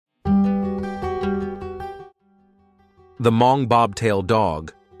The Hmong Bobtail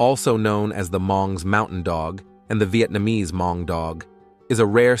dog, also known as the Hmong's mountain dog and the Vietnamese Hmong dog, is a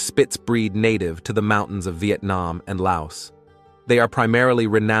rare Spitz breed native to the mountains of Vietnam and Laos. They are primarily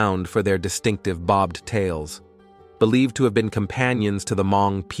renowned for their distinctive bobbed tails. Believed to have been companions to the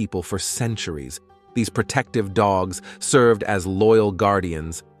Hmong people for centuries, these protective dogs served as loyal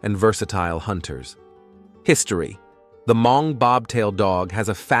guardians and versatile hunters. History. The Hmong Bobtail dog has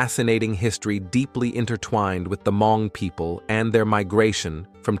a fascinating history deeply intertwined with the Hmong people and their migration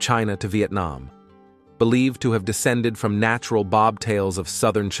from China to Vietnam. Believed to have descended from natural bobtails of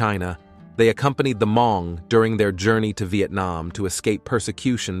southern China, they accompanied the Hmong during their journey to Vietnam to escape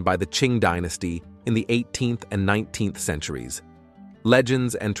persecution by the Qing dynasty in the 18th and 19th centuries.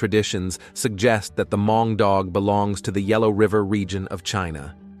 Legends and traditions suggest that the Hmong dog belongs to the Yellow River region of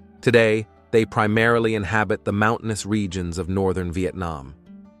China. Today, they primarily inhabit the mountainous regions of northern Vietnam.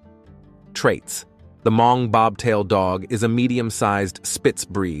 Traits. The Hmong Bobtail dog is a medium-sized Spitz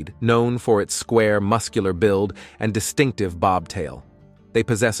breed known for its square, muscular build and distinctive bobtail. They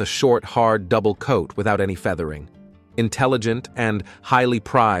possess a short, hard double coat without any feathering. Intelligent and highly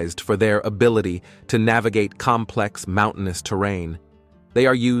prized for their ability to navigate complex mountainous terrain. They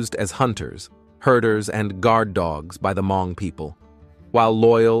are used as hunters, herders, and guard dogs by the Hmong people. While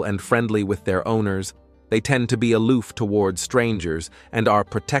loyal and friendly with their owners, they tend to be aloof towards strangers and are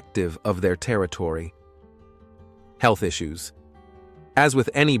protective of their territory. Health issues. As with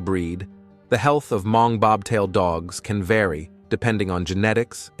any breed, the health of Hmong Bobtail dogs can vary depending on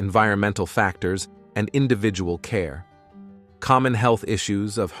genetics, environmental factors, and individual care. Common health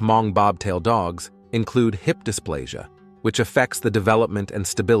issues of Hmong Bobtail dogs include hip dysplasia, which affects the development and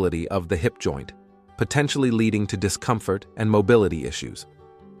stability of the hip joint, potentially leading to discomfort and mobility issues.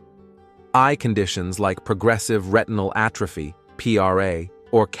 Eye conditions like progressive retinal atrophy, PRA,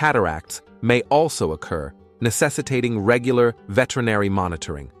 or cataracts may also occur, necessitating regular veterinary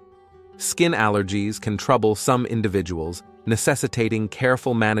monitoring. Skin allergies can trouble some individuals, necessitating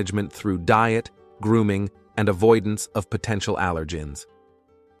careful management through diet, grooming, and avoidance of potential allergens.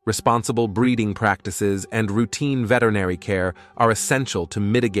 Responsible breeding practices and routine veterinary care are essential to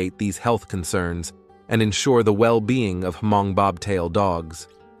mitigate these health concerns and ensure the well-being of Hmong Bobtail dogs.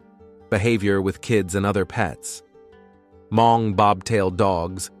 Behavior with kids and other pets. Hmong Bobtail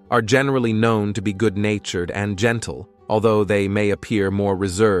dogs are generally known to be good-natured and gentle, although they may appear more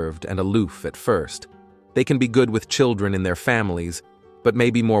reserved and aloof at first. They can be good with children in their families, but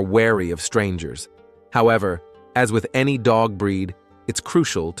may be more wary of strangers. However, as with any dog breed, it's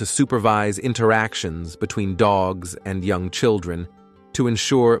crucial to supervise interactions between dogs and young children to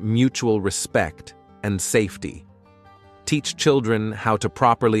ensure mutual respect and safety. Teach children how to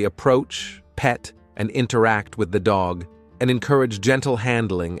properly approach, pet, and interact with the dog, and encourage gentle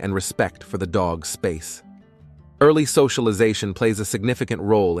handling and respect for the dog's space. Early socialization plays a significant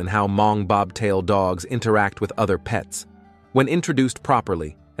role in how Hmong Bobtail dogs interact with other pets. When introduced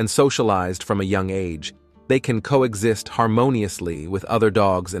properly and socialized from a young age, they can coexist harmoniously with other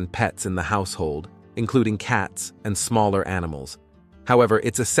dogs and pets in the household, including cats and smaller animals. However,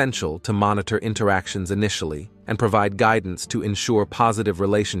 it's essential to monitor interactions initially and provide guidance to ensure positive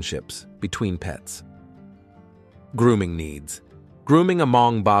relationships between pets. Grooming needs. Grooming a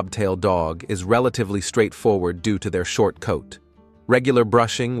Hmong Bobtail dog is relatively straightforward due to their short coat. Regular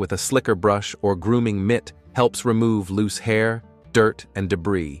brushing with a slicker brush or grooming mitt helps remove loose hair, dirt, and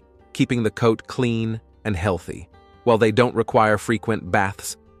debris, keeping the coat clean and healthy. While they don't require frequent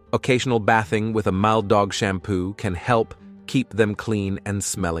baths, occasional bathing with a mild dog shampoo can help keep them clean and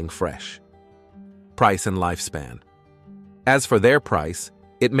smelling fresh. Price and lifespan. As for their price,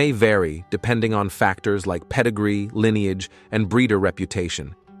 it may vary depending on factors like pedigree, lineage, and breeder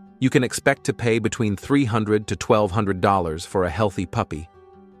reputation. You can expect to pay between $300 to $1,200 for a healthy puppy.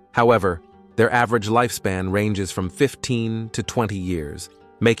 However, their average lifespan ranges from 15 to 20 years,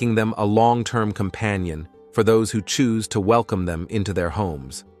 making them a long-term companion for those who choose to welcome them into their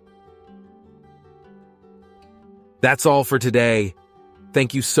homes. That's all for today.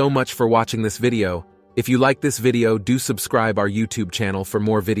 Thank you so much for watching this video. If you like this video, do subscribe our YouTube channel for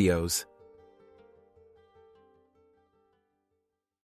more videos.